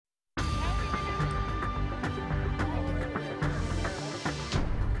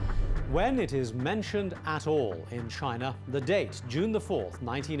When it is mentioned at all in China, the date, June the 4th,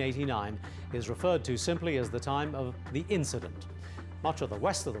 1989, is referred to simply as the time of the incident. Much of the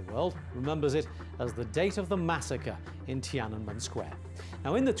rest of the world remembers it as the date of the massacre in Tiananmen Square.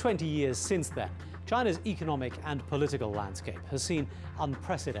 Now, in the 20 years since then, China's economic and political landscape has seen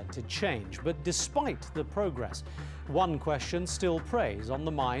unprecedented change. But despite the progress, one question still preys on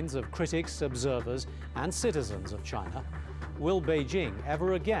the minds of critics, observers, and citizens of China. Will Beijing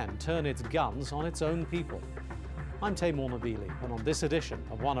ever again turn its guns on its own people? I'm Taimur Nabili, and on this edition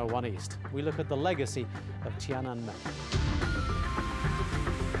of 101 East, we look at the legacy of Tiananmen.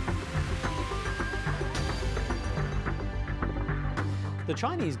 The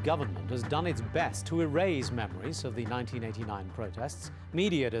Chinese government has done its best to erase memories of the 1989 protests.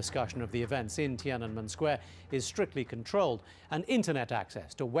 Media discussion of the events in Tiananmen Square is strictly controlled, and internet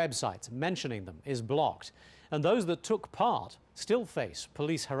access to websites mentioning them is blocked. And those that took part still face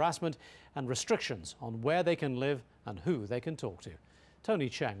police harassment and restrictions on where they can live and who they can talk to. Tony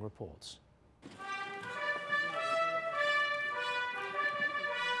Cheng reports.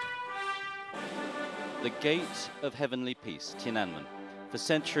 The Gate of Heavenly Peace, Tiananmen. For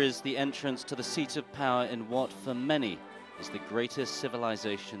centuries, the entrance to the seat of power in what, for many, is the greatest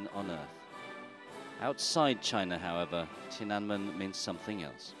civilization on earth. Outside China, however, Tiananmen means something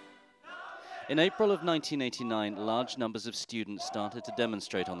else. In April of 1989, large numbers of students started to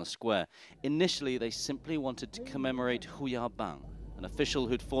demonstrate on the square. Initially, they simply wanted to commemorate Hu Yaobang, an official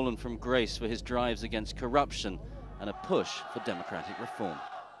who'd fallen from grace for his drives against corruption and a push for democratic reform.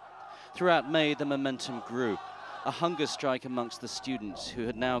 Throughout May, the momentum grew. A hunger strike amongst the students, who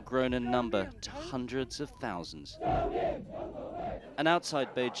had now grown in number to hundreds of thousands. And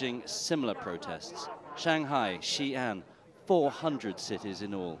outside Beijing, similar protests. Shanghai, Xi'an, 400 cities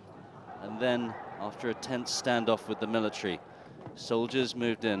in all. And then, after a tense standoff with the military, soldiers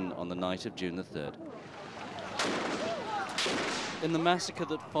moved in on the night of June the 3rd. In the massacre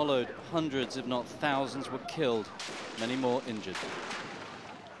that followed, hundreds, if not thousands, were killed, many more injured.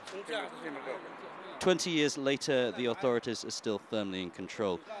 20 years later, the authorities are still firmly in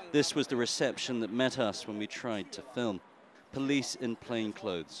control. This was the reception that met us when we tried to film. Police in plain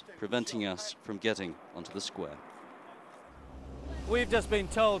clothes, preventing us from getting onto the square. We've just been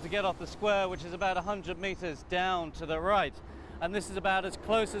told to get off the square, which is about 100 meters down to the right. And this is about as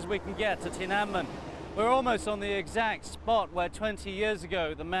close as we can get to Tiananmen. We're almost on the exact spot where 20 years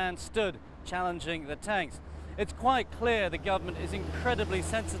ago the man stood challenging the tanks. It's quite clear the government is incredibly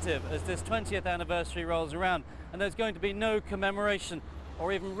sensitive as this 20th anniversary rolls around, and there's going to be no commemoration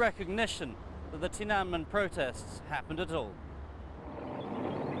or even recognition that the Tiananmen protests happened at all.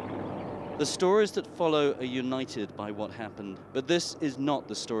 The stories that follow are united by what happened, but this is not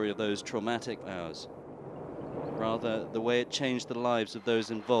the story of those traumatic hours. Rather, the way it changed the lives of those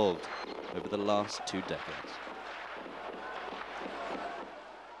involved over the last 2 decades.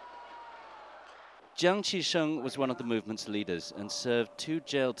 Jiang Qisheng was one of the movement's leaders and served 2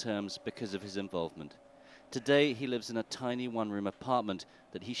 jail terms because of his involvement. Today, he lives in a tiny one-room apartment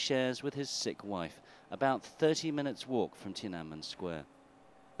that he shares with his sick wife, about 30 minutes walk from Tiananmen Square.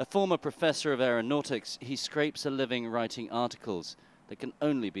 A former professor of aeronautics, he scrapes a living writing articles that can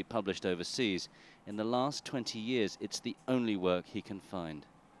only be published overseas. In the last 20 years, it's the only work he can find.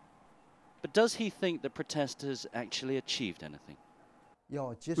 But does he think the protesters actually achieved anything?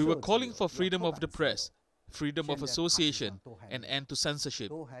 We were calling for freedom of the press, freedom of association, and end to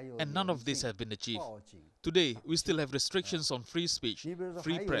censorship, and none of this has been achieved. Today, we still have restrictions on free speech,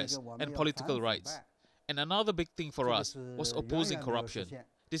 free press, and political rights. And another big thing for us was opposing corruption.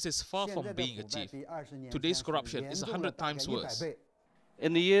 This is far from being achieved. Today's corruption is 100 times worse.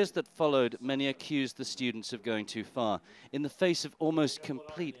 In the years that followed, many accused the students of going too far. In the face of almost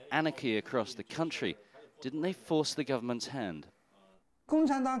complete anarchy across the country, didn't they force the government's hand? Who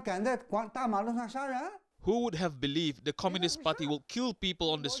would have believed the Communist Party will kill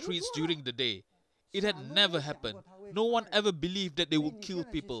people on the streets during the day? It had never happened. No one ever believed that they would kill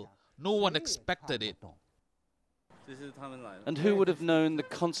people. No one expected it. And who would have known the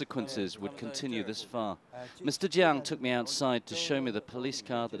consequences would continue this far? Mr. Jiang took me outside to show me the police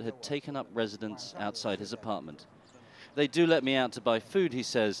car that had taken up residence outside his apartment. They do let me out to buy food, he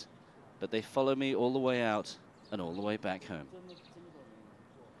says, but they follow me all the way out and all the way back home.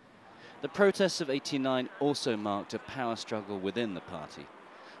 The protests of '89 also marked a power struggle within the party.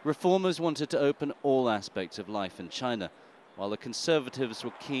 Reformers wanted to open all aspects of life in China, while the conservatives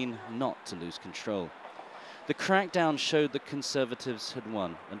were keen not to lose control. The crackdown showed the conservatives had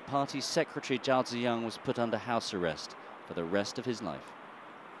won, and party secretary Zhao Ziyang was put under house arrest for the rest of his life.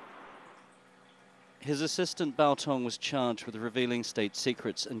 His assistant Bao Tong was charged with revealing state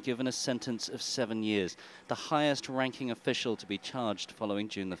secrets and given a sentence of 7 years, the highest-ranking official to be charged following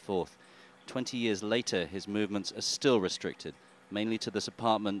June the 4th. 20 years later, his movements are still restricted, mainly to this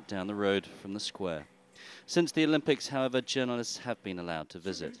apartment down the road from the square. Since the Olympics, however, journalists have been allowed to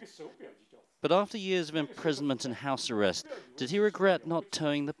visit. But after years of imprisonment and house arrest, did he regret not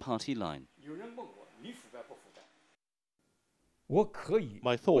towing the party line?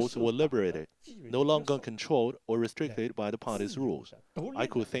 My thoughts were liberated, no longer controlled or restricted by the party's rules. I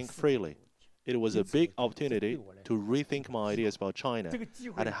could think freely. It was a big opportunity to rethink my ideas about China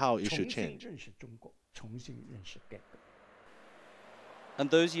and how it should change. And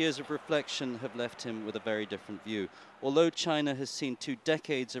those years of reflection have left him with a very different view. Although China has seen 2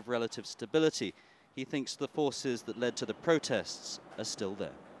 decades of relative stability, he thinks the forces that led to the protests are still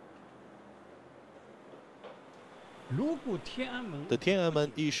there. The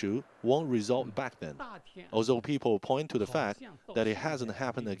Tiananmen issue won't resolve back then, although people point to the fact that it hasn't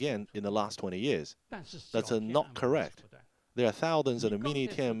happened again in the last 20 years. That's not correct. There are thousands of mini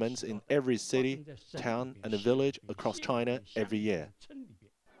Tiananmens in every city, town and village across China every year.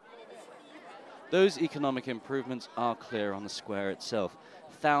 Those economic improvements are clear on the square itself.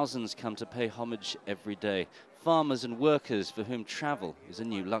 Thousands come to pay homage every day. Farmers and workers for whom travel is a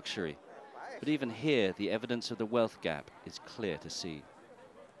new luxury. But even here, the evidence of the wealth gap is clear to see.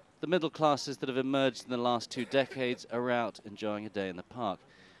 The middle classes that have emerged in the last 2 decades are out enjoying a day in the park.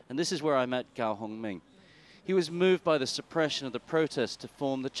 And this is where I met Gao Hongming. He was moved by the suppression of the protests to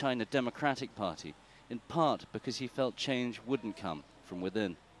form the China Democratic Party, in part because he felt change wouldn't come from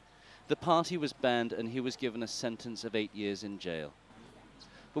within. The party was banned and he was given a sentence of 8 years in jail.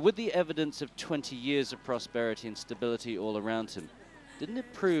 But with the evidence of 20 years of prosperity and stability all around him, didn't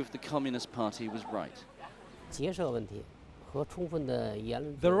it prove the Communist Party was right?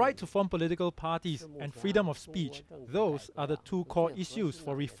 The right to form political parties and freedom of speech, those are the 2 core issues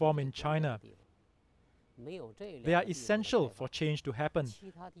for reform in China. They are essential for change to happen.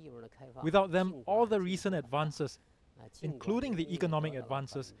 Without them, all the recent advances, including the economic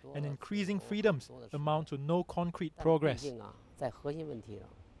advances and increasing freedoms, amount to no concrete progress.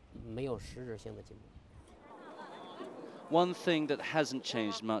 One thing that hasn't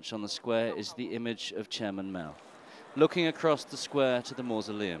changed much on the square is the image of Chairman Mao, looking across the square to the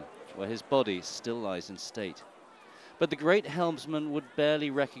mausoleum, where his body still lies in state. But the great helmsman would barely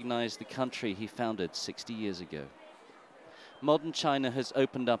recognize the country he founded 60 years ago. Modern China has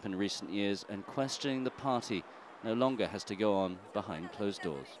opened up in recent years, and questioning the party no longer has to go on behind closed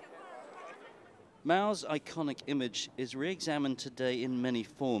doors. Mao's iconic image is re-examined today in many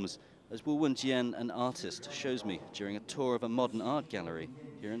forms, as Wu Wenjian, an artist, shows me during a tour of a modern art gallery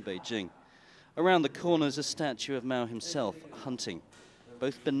here in Beijing. Around the corner is a statue of Mao himself, hunting.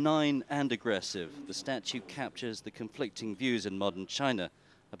 Both benign and aggressive, the statue captures the conflicting views in modern China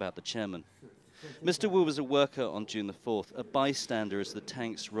about the chairman. Mr. Wu was a worker on June the 4th, a bystander as the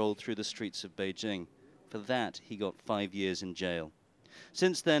tanks rolled through the streets of Beijing. For that, he got 5 years in jail.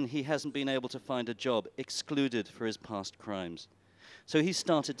 Since then, he hasn't been able to find a job, excluded for his past crimes. So he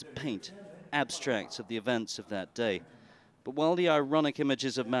started to paint abstracts of the events of that day. But while the ironic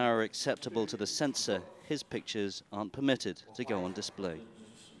images of Mao are acceptable to the censor, his pictures aren't permitted to go on display.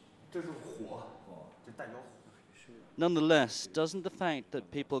 Nonetheless, doesn't the fact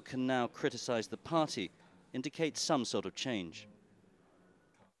that people can now criticize the party indicate some sort of change?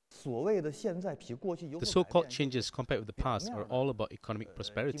 The so-called changes compared with the past are all about economic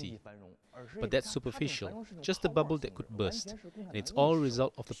prosperity. But that's superficial, just a bubble that could burst, and it's all a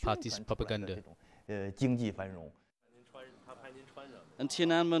result of the party's propaganda. And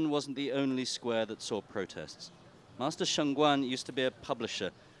Tiananmen wasn't the only square that saw protests. Master Sheng Guan used to be a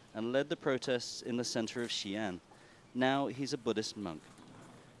publisher and led the protests in the center of Xi'an. Now he's a Buddhist monk.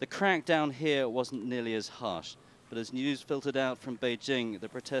 The crackdown here wasn't nearly as harsh, but as news filtered out from Beijing, the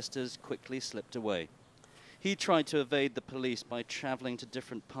protesters quickly slipped away. He tried to evade the police by traveling to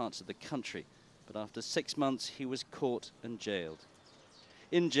different parts of the country, but after 6 months he was caught and jailed.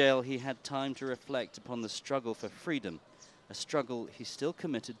 In jail, he had time to reflect upon the struggle for freedom, a struggle he's still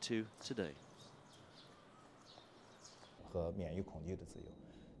committed to today.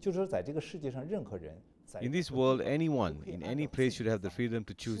 In this world, anyone, in any place should have the freedom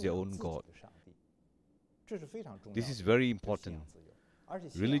to choose their own God. This is very important.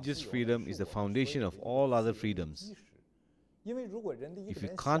 Religious freedom is the foundation of all other freedoms. If you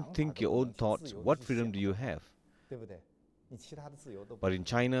can't think your own thoughts, what freedom do you have? But in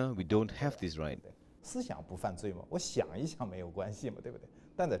China, we don't have this right.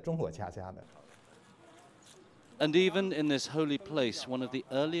 And even in this holy place, one of the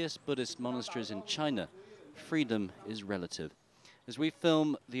earliest Buddhist monasteries in China, freedom is relative. As we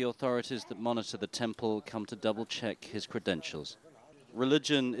film, the authorities that monitor the temple come to double-check his credentials.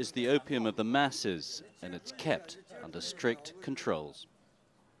 Religion is the opium of the masses, and it's kept under strict controls.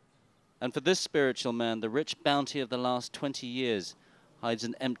 And for this spiritual man, the rich bounty of the last 20 years hides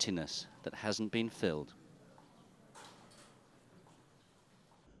an emptiness that hasn't been filled.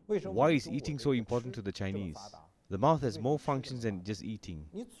 Why is eating so important to the Chinese? The mouth has more functions than just eating.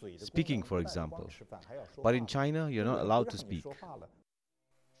 Speaking, for example. But in China, you're not allowed to speak.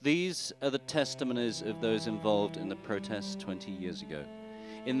 These are the testimonies of those involved in the protests 20 years ago.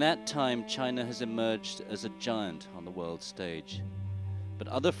 In that time, China has emerged as a giant on the world stage. But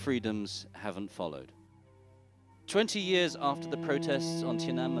other freedoms haven't followed. 20 years after the protests on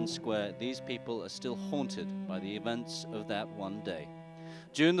Tiananmen Square, these people are still haunted by the events of that one day.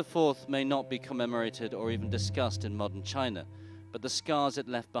 June the 4th may not be commemorated or even discussed in modern China, but the scars it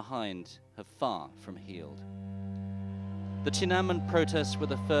left behind have far from healed. The Tiananmen protests were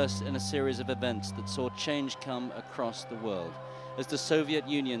the first in a series of events that saw change come across the world as the Soviet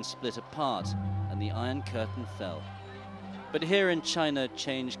Union split apart and the Iron Curtain fell. But here in China,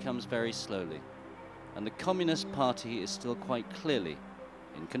 change comes very slowly, and the Communist Party is still quite clearly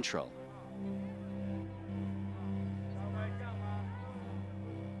in control.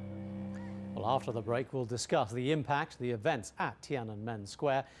 Well, after the break, we'll discuss the impact the events at Tiananmen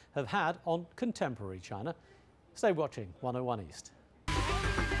Square have had on contemporary China. Stay watching 101 East.